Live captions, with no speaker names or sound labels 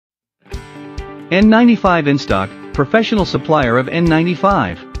N95 in stock, professional supplier of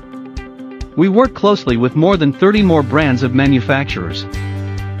N95. We work closely with more than 30 more brands of manufacturers.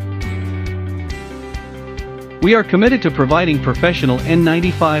 We are committed to providing professional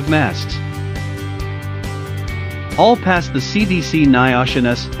N95 masks. All pass the CDC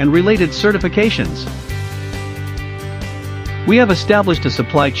NIOSH and related certifications. We have established a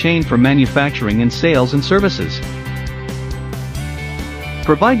supply chain for manufacturing and sales and services.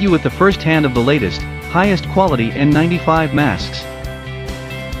 Provide you with the first hand of the latest, highest quality N95 masks.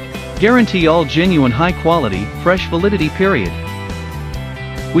 Guarantee all genuine high quality, fresh validity period.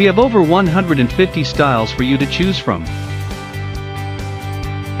 We have over 150 styles for you to choose from.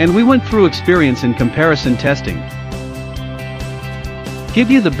 And we went through experience in comparison testing. Give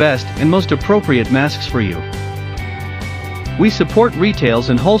you the best and most appropriate masks for you. We support retails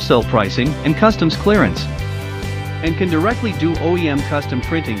and wholesale pricing and customs clearance. And can directly do OEM custom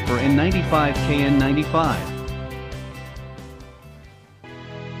printing for N95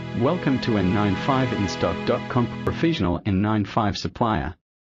 KN95. Welcome to N95instock.com, professional N95 supplier.